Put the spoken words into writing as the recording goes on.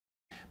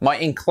My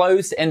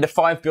enclosed Ender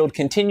 5 build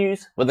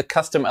continues with a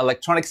custom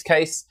electronics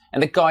case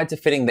and a guide to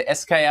fitting the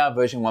SKR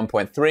version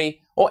 1.3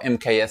 or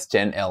MKS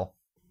Gen L.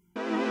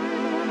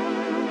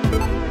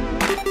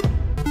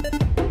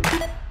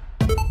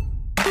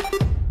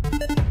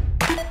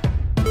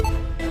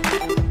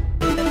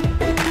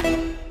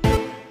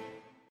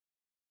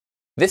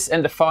 This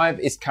Ender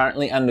 5 is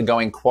currently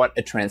undergoing quite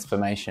a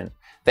transformation.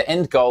 The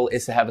end goal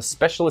is to have a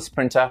specialist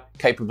printer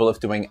capable of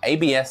doing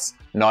ABS,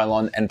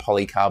 nylon and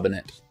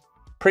polycarbonate.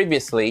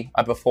 Previously,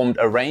 I performed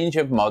a range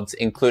of mods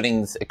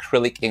including this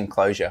acrylic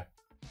enclosure.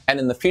 And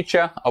in the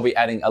future, I'll be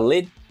adding a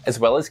lid as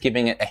well as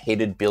giving it a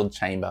heated build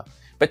chamber.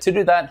 But to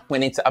do that, we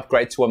need to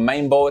upgrade to a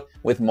mainboard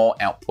with more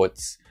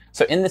outputs.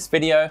 So in this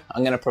video,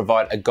 I'm going to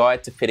provide a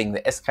guide to fitting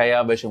the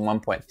SKR version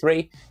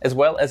 1.3 as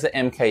well as the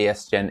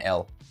MKS Gen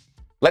L.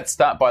 Let's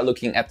start by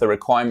looking at the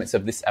requirements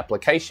of this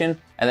application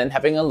and then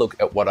having a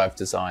look at what I've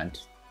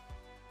designed.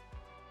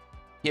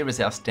 Here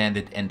is our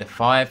standard Ender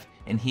 5,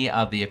 and here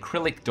are the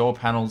acrylic door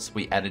panels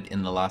we added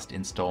in the last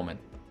installment.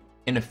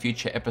 In a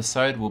future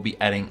episode, we'll be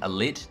adding a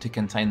lid to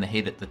contain the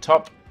heat at the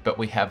top, but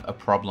we have a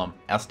problem.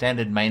 Our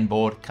standard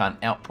mainboard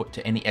can't output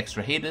to any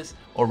extra heaters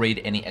or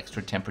read any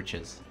extra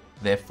temperatures.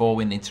 Therefore,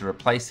 we need to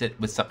replace it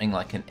with something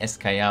like an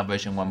SKR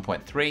version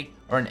 1.3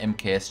 or an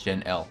MKS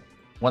Gen L.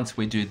 Once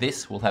we do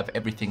this, we'll have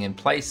everything in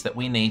place that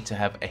we need to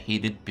have a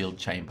heated build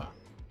chamber.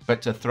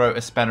 But to throw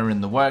a spanner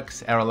in the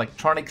works, our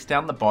electronics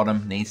down the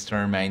bottom needs to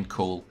remain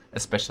cool,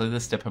 especially the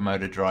stepper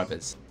motor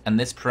drivers, and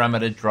this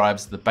parameter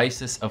drives the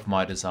basis of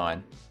my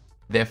design.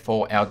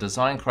 Therefore, our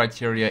design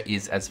criteria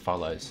is as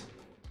follows.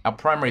 Our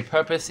primary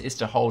purpose is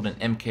to hold an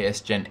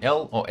MKS Gen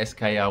L or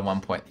SKR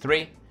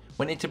 1.3.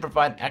 We need to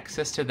provide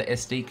access to the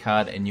SD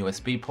card and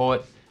USB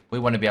port. We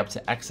want to be able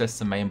to access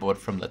the mainboard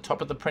from the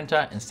top of the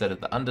printer instead of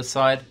the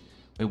underside.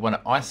 We want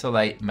to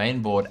isolate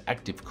mainboard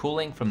active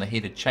cooling from the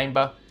heated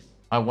chamber.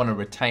 I want to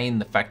retain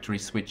the factory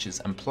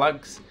switches and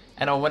plugs,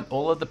 and I want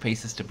all of the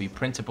pieces to be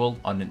printable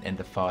on an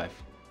Ender 5.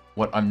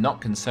 What I'm not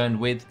concerned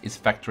with is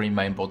factory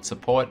mainboard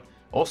support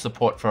or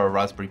support for a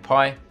Raspberry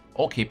Pi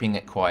or keeping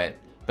it quiet,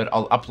 but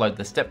I'll upload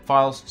the step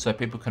files so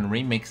people can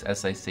remix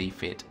as they see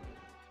fit.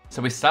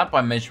 So we start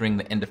by measuring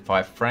the Ender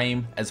 5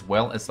 frame as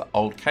well as the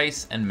old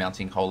case and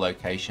mounting hole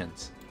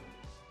locations.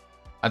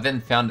 I then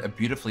found a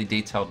beautifully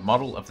detailed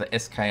model of the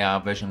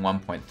SKR version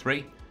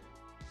 1.3,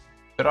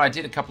 but I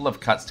did a couple of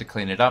cuts to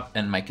clean it up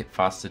and make it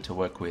faster to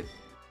work with.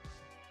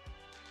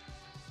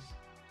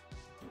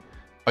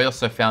 I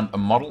also found a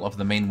model of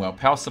the Meanwhile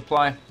power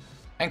supply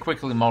and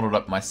quickly modeled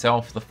up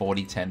myself the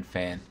 4010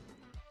 fan.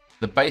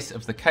 The base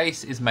of the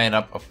case is made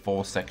up of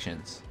 4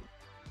 sections.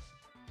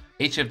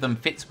 Each of them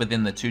fits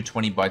within the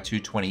 220 by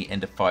 220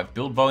 Ender 5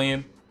 build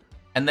volume,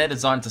 and they're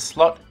designed to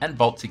slot and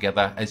bolt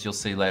together as you'll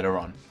see later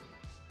on.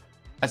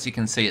 As you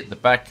can see at the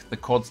back, the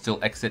cords still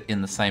exit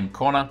in the same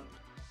corner,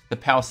 the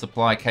power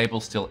supply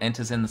cable still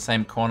enters in the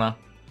same corner,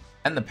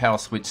 and the power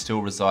switch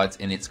still resides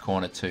in its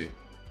corner too.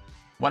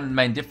 One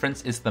main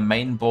difference is the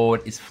main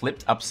board is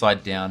flipped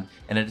upside down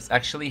and it is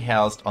actually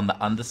housed on the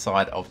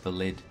underside of the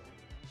lid.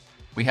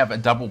 We have a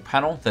double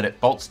panel that it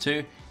bolts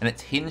to, and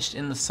it's hinged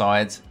in the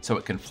sides so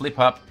it can flip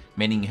up,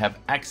 meaning you have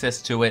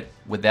access to it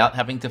without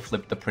having to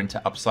flip the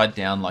printer upside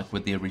down like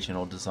with the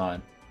original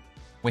design.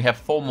 We have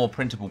 4 more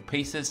printable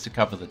pieces to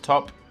cover the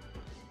top,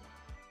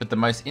 but the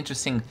most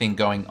interesting thing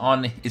going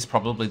on is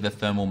probably the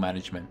thermal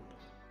management.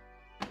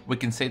 We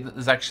can see that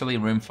there's actually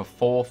room for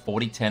 4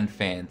 4010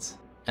 fans,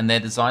 and they're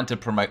designed to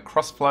promote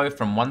crossflow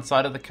from one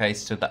side of the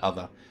case to the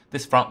other,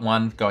 this front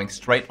one going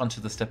straight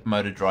onto the stepper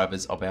motor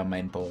drivers of our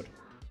main board.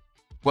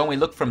 When we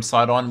look from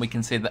side on, we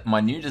can see that my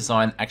new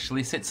design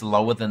actually sits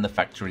lower than the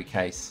factory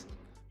case.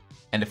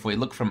 And if we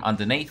look from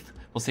underneath,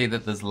 we'll see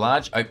that there's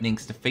large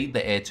openings to feed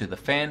the air to the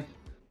fan,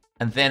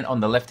 and then on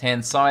the left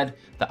hand side,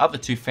 the other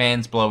 2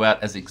 fans blow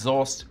out as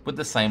exhaust with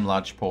the same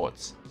large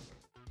ports.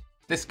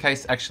 This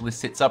case actually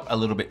sits up a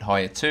little bit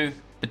higher too,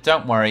 but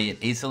don't worry,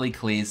 it easily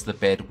clears the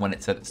bed when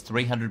it's at its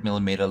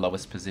 300mm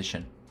lowest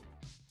position.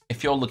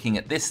 If you're looking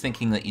at this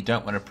thinking that you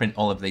don't want to print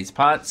all of these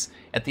parts,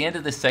 at the end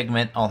of this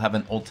segment I'll have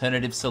an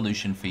alternative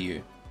solution for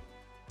you.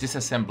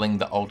 Disassembling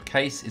the old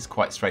case is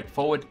quite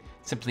straightforward,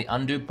 simply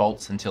undo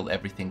bolts until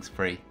everything's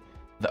free.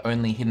 The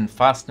only hidden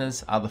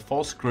fasteners are the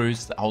 4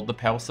 screws that hold the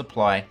power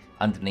supply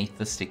underneath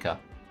the sticker.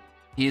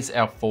 Here's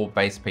our 4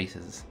 base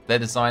pieces. They're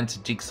designed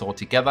to jigsaw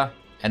together,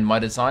 and my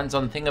designs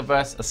on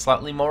Thingiverse are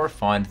slightly more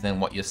refined than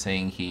what you're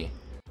seeing here.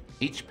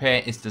 Each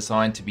pair is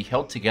designed to be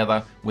held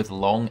together with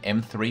long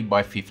M3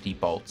 by 50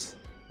 bolts.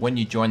 When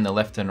you join the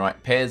left and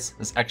right pairs,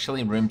 there's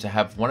actually room to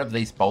have one of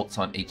these bolts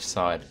on each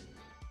side.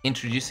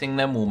 Introducing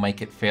them will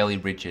make it fairly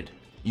rigid.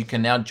 You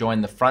can now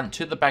join the front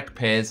to the back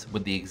pairs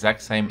with the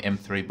exact same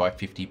M3 by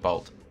 50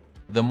 bolt.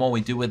 The more we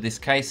do with this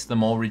case, the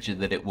more rigid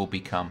that it will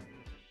become.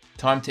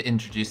 Time to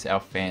introduce our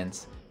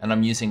fans, and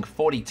I'm using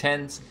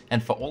 4010s,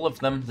 and for all of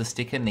them the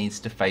sticker needs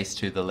to face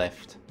to the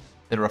left.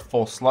 There are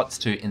 4 slots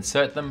to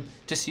insert them,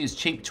 just use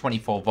cheap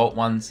 24 volt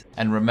ones,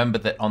 and remember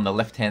that on the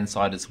left hand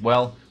side as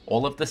well,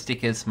 all of the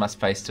stickers must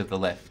face to the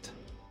left.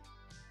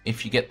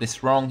 If you get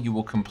this wrong, you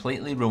will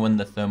completely ruin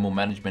the thermal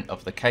management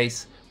of the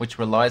case, which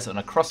relies on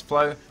a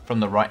crossflow from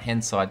the right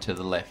hand side to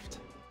the left.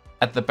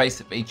 At the base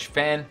of each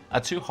fan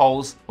are two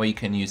holes where you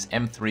can use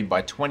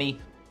M3x20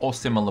 or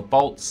similar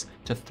bolts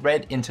to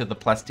thread into the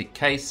plastic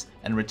case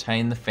and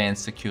retain the fan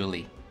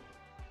securely.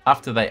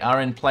 After they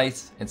are in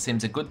place, it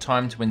seems a good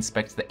time to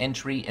inspect the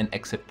entry and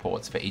exit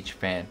ports for each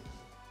fan.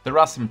 There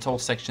are some tall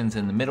sections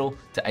in the middle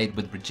to aid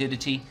with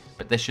rigidity,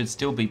 but there should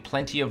still be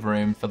plenty of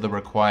room for the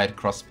required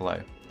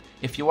crossflow.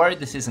 If you're worried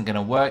this isn't going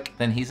to work,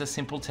 then here's a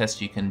simple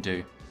test you can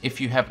do.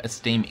 If you have a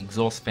steam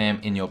exhaust fan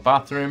in your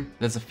bathroom,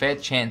 there's a fair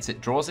chance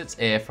it draws its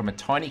air from a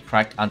tiny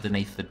crack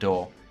underneath the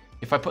door.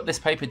 If I put this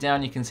paper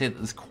down, you can see that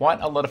there's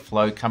quite a lot of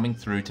flow coming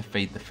through to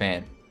feed the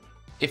fan.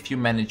 If you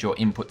manage your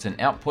inputs and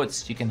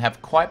outputs, you can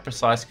have quite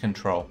precise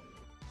control.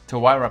 To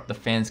wire up the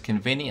fans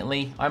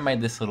conveniently, I made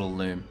this little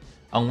loom.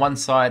 On one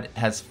side it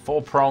has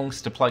 4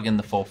 prongs to plug in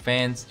the 4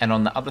 fans, and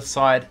on the other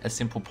side a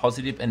simple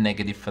positive and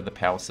negative for the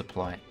power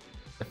supply.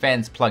 The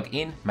fans plug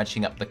in,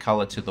 matching up the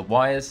color to the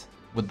wires,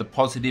 with the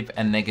positive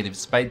and negative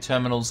spade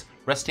terminals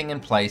resting in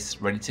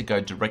place, ready to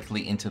go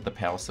directly into the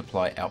power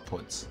supply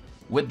outputs.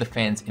 With the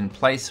fans in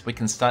place, we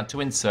can start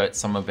to insert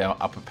some of our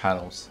upper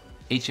panels.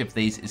 Each of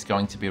these is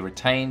going to be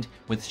retained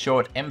with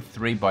short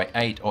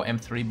M3x8 or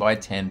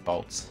M3x10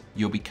 bolts.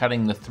 You'll be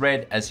cutting the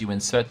thread as you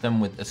insert them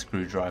with a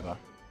screwdriver.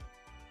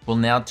 We'll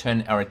now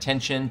turn our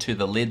attention to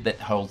the lid that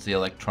holds the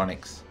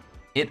electronics.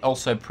 It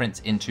also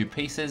prints in 2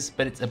 pieces,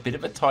 but it's a bit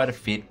of a tighter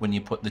fit when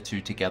you put the two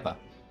together.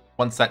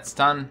 Once that's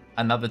done,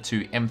 another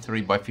 2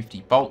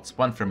 M3x50 bolts,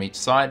 one from each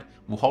side,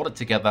 will hold it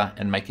together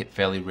and make it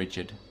fairly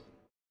rigid.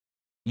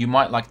 You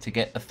might like to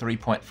get a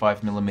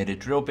 3.5mm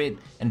drill bit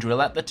and drill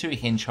out the 2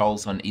 hinge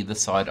holes on either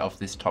side of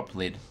this top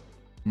lid.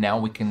 Now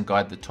we can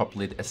guide the top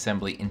lid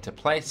assembly into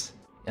place,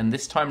 and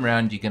this time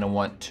round you're going to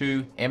want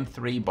 2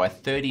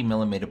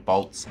 M3x30mm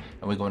bolts,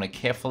 and we're going to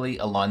carefully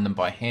align them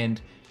by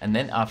hand, and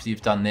then after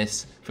you've done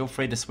this, feel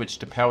free to switch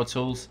to power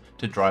tools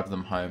to drive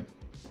them home.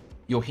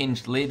 Your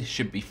hinged lid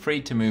should be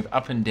free to move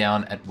up and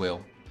down at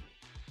will.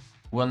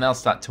 We'll now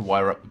start to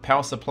wire up the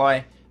power supply,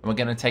 and we're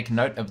going to take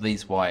note of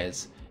these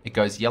wires. It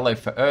goes yellow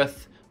for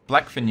earth,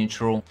 black for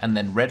neutral, and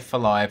then red for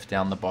live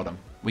down the bottom.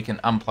 We can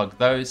unplug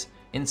those,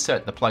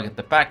 insert the plug at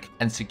the back,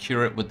 and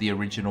secure it with the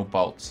original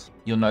bolts.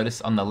 You'll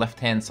notice on the left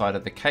hand side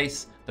of the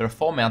case, there are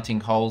 4 mounting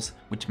holes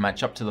which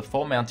match up to the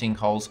 4 mounting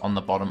holes on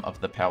the bottom of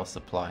the power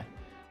supply.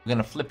 We're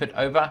going to flip it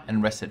over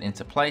and rest it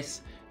into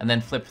place, and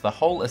then flip the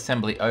whole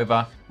assembly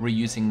over,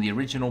 reusing the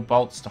original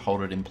bolts to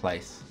hold it in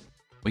place.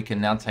 We can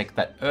now take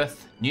that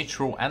earth,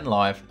 neutral and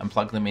live and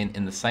plug them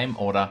in the same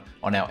order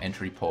on our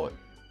entry port.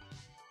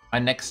 I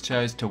next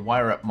chose to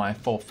wire up my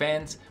 4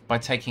 fans by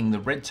taking the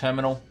red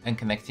terminal and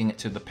connecting it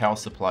to the power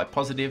supply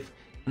positive,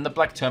 and the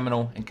black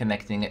terminal and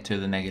connecting it to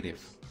the negative.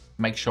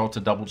 Make sure to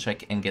double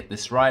check and get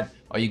this right,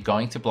 or you're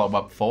going to blow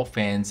up 4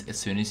 fans as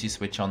soon as you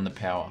switch on the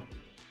power.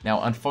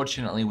 Now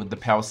unfortunately, with the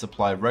power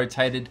supply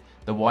rotated,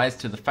 the wires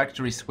to the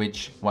factory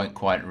switch won't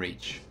quite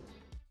reach.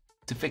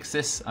 To fix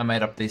this, I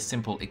made up these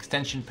simple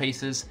extension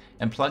pieces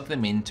and plugged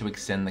them in to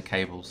extend the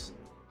cables.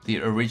 The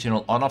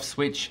original on-off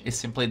switch is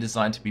simply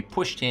designed to be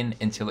pushed in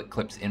until it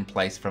clips in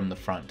place from the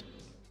front.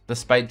 The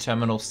spade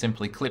terminals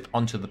simply clip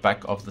onto the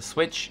back of the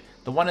switch.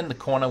 The one in the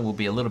corner will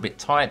be a little bit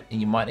tight,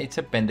 and you might need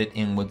to bend it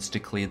inwards to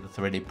clear the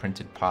 3D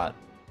printed part.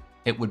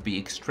 It would be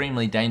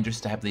extremely dangerous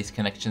to have these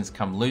connections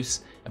come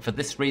loose, and for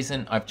this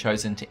reason I've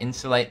chosen to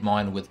insulate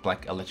mine with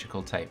black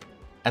electrical tape.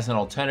 As an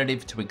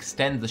alternative to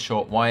extend the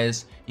short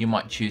wires, you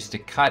might choose to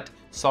cut,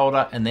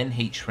 solder and then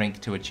heat shrink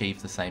to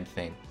achieve the same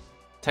thing.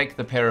 Take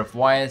the pair of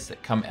wires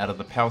that come out of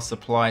the power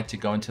supply to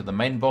go into the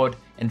mainboard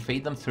and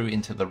feed them through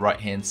into the right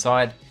hand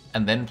side,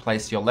 and then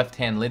place your left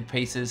hand lid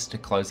pieces to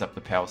close up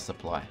the power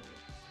supply.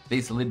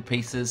 These lid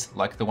pieces,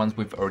 like the ones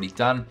we've already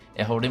done,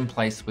 are held in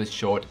place with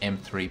short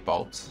M3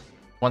 bolts.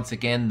 Once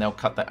again, they'll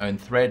cut their own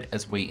thread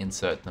as we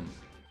insert them.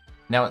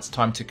 Now it's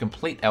time to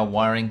complete our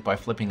wiring by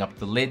flipping up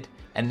the lid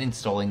and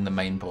installing the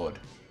mainboard.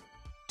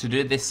 To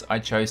do this, I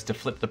chose to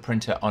flip the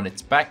printer on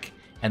its back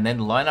and then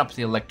line up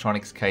the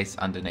electronics case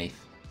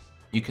underneath.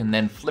 You can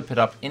then flip it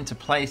up into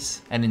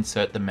place and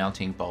insert the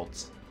mounting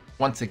bolts.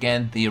 Once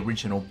again, the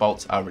original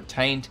bolts are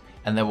retained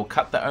and they will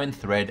cut their own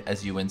thread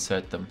as you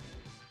insert them.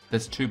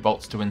 There's 2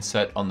 bolts to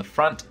insert on the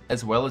front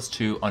as well as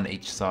 2 on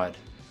each side.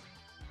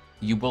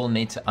 You will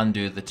need to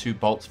undo the 2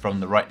 bolts from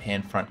the right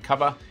hand front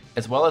cover,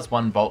 as well as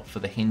 1 bolt for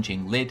the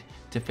hinging lid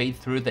to feed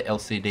through the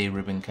LCD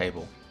ribbon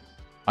cable.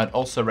 I'd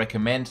also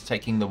recommend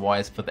taking the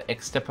wires for the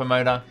X stepper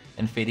motor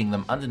and feeding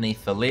them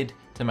underneath the lid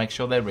to make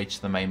sure they reach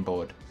the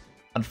mainboard.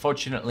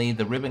 Unfortunately,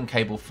 the ribbon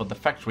cable for the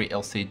factory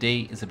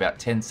LCD is about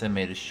 10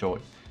 cm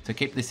short, so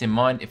keep this in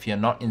mind if you're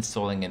not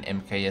installing an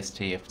MKS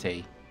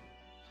TFT.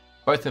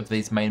 Both of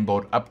these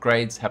mainboard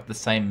upgrades have the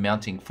same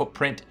mounting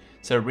footprint,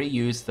 so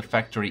reuse the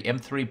factory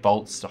M3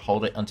 bolts to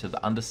hold it onto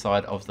the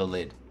underside of the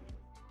lid.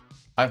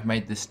 I've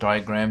made this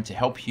diagram to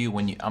help you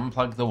when you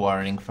unplug the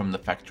wiring from the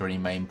factory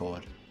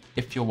mainboard.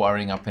 If you're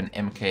wiring up an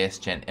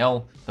MKS Gen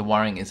L, the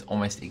wiring is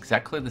almost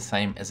exactly the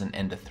same as an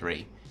Ender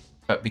 3.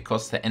 but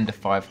because the Ender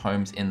 5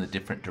 homes in the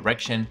different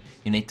direction,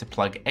 you need to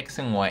plug X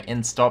and Y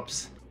end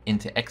stops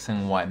into X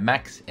and Y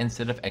max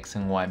instead of X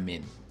and Y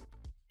min.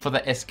 For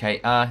the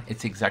SKR,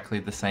 it's exactly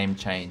the same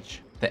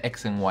change. The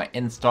X and Y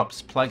end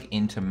stops plug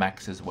into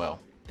max as well.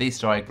 These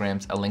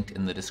diagrams are linked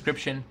in the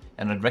description,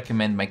 and I'd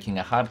recommend making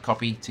a hard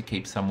copy to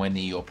keep somewhere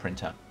near your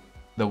printer.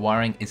 The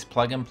wiring is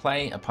plug and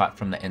play apart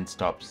from the end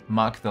stops.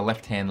 Mark the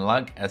left hand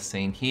lug as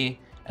seen here,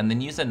 and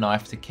then use a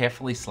knife to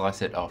carefully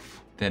slice it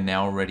off. They're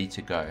now ready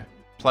to go.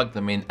 Plug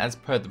them in as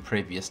per the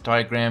previous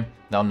diagram,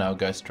 they'll now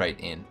go straight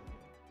in.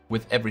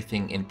 With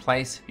everything in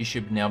place, you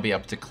should now be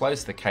able to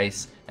close the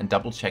case and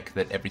double check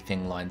that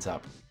everything lines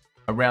up.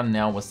 Around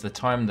now was the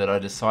time that I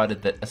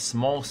decided that a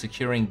small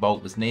securing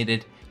bolt was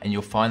needed, and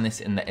you'll find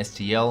this in the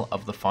STL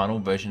of the final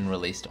version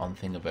released on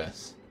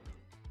Thingiverse.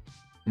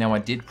 Now I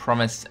did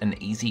promise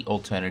an easy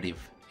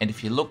alternative, and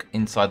if you look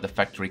inside the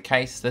factory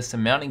case, there's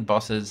some mounting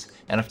bosses,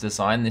 and I've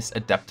designed this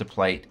adapter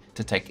plate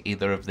to take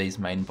either of these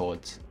main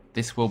boards.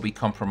 This will be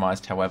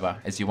compromised however,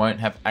 as you won't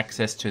have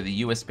access to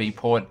the USB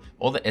port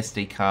or the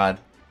SD card,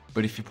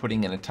 but if you're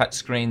putting in a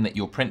touchscreen that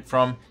you'll print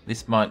from,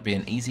 this might be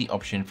an easy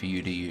option for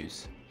you to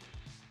use.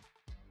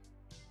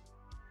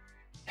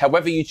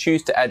 However you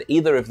choose to add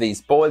either of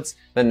these boards,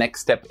 the next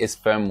step is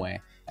firmware.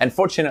 And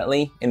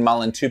fortunately, in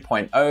Marlin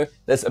 2.0,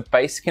 there's a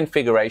base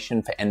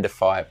configuration for Ender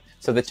 5,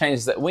 so the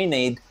changes that we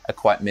need are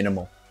quite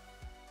minimal.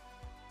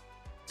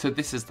 So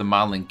this is the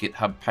Marlin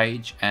GitHub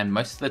page, and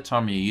most of the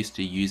time you're used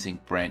to using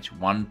branch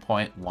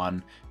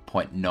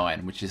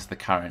 1.1.9, which is the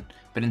current,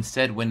 but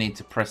instead we need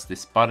to press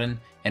this button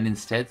and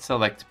instead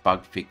select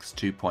Bug Fix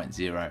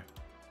 2.0.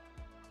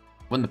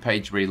 When the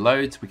page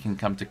reloads, we can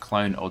come to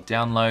clone or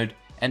download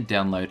and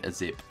download a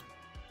zip.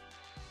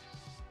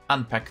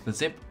 Unpack the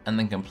zip and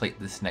then complete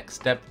this next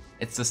step.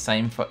 It's the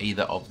same for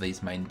either of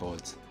these main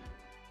boards.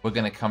 We're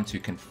going to come to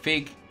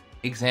Config,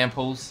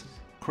 Examples,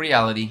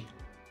 Creality,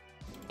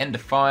 Ender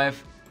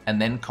 5, and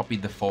then copy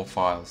the 4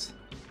 files.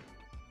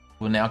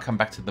 We'll now come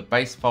back to the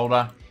base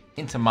folder,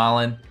 into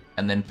Marlin,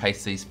 and then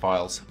paste these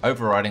files,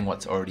 overriding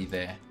what's already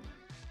there.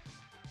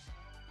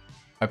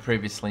 I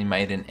previously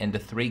made an Ender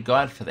 3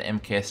 guide for the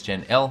MKS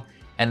Gen L,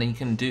 and you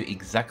can do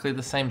exactly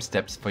the same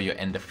steps for your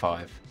Ender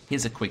 5.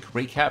 Here's a quick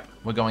recap.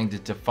 We're going to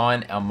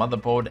define our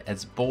motherboard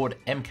as board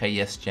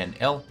MKS Gen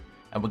L,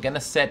 and we're going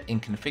to set in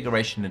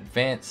configuration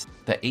advanced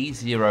the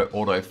E0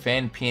 auto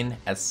fan pin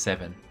as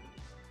 7.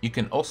 You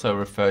can also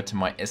refer to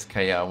my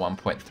SKR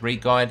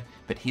 1.3 guide,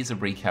 but here's a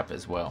recap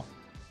as well.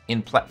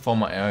 In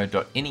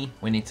platformer.io.ini,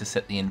 we need to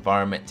set the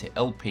environment to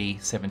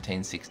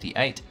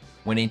LP1768.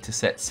 We need to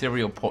set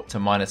serial port to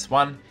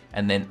 -1,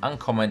 and then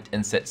uncomment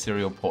and set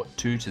serial port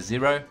 2 to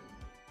 0.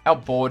 Our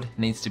board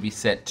needs to be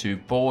set to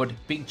board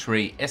Big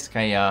Tree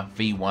SKR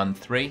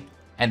V1.3,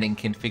 and in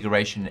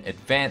configuration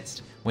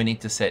advanced, we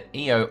need to set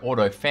EO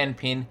auto fan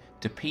pin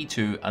to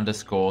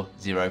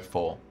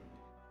P2_04.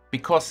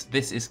 Because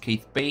this is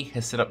Keith B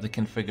has set up the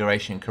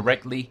configuration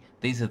correctly,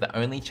 these are the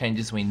only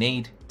changes we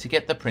need to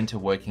get the printer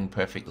working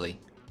perfectly.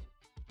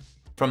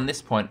 From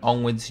this point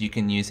onwards, you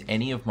can use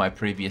any of my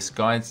previous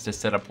guides to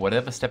set up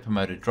whatever stepper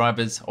motor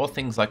drivers or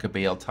things like a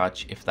BL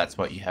Touch if that's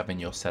what you have in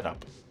your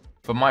setup.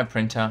 For my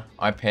printer,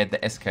 I paired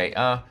the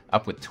SKR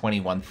up with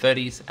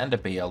 2130s and a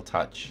BL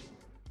Touch.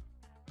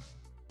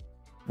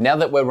 Now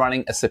that we're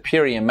running a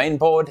superior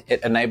mainboard,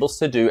 it enables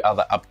to do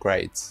other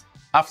upgrades.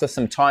 After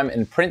some time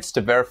in prints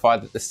to verify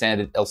that the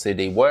standard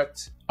LCD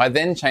worked, I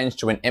then changed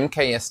to an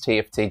MKS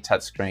TFT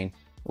touchscreen,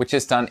 which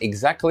is done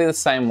exactly the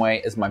same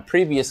way as my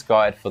previous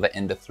guide for the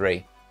Ender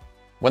 3.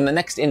 When the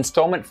next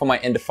installment for my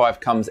Ender 5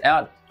 comes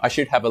out, I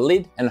should have a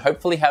lid and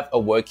hopefully have a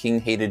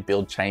working heated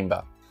build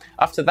chamber.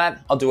 After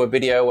that, I'll do a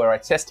video where I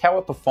test how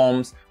it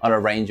performs on a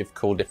range of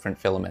cool different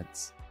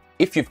filaments.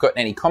 If you've got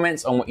any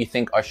comments on what you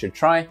think I should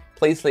try,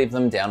 please leave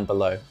them down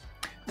below.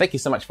 Thank you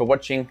so much for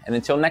watching, and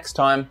until next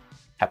time,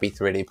 happy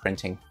 3D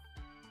printing.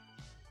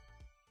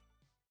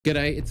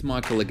 G'day, it's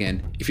Michael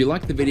again. If you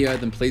liked the video,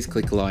 then please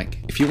click like.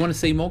 If you want to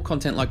see more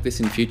content like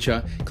this in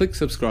future, click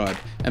subscribe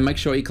and make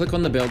sure you click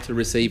on the bell to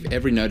receive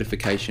every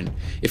notification.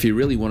 If you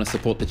really want to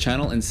support the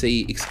channel and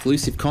see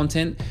exclusive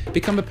content,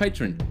 become a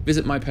patron.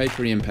 Visit my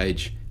Patreon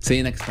page. See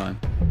you next time.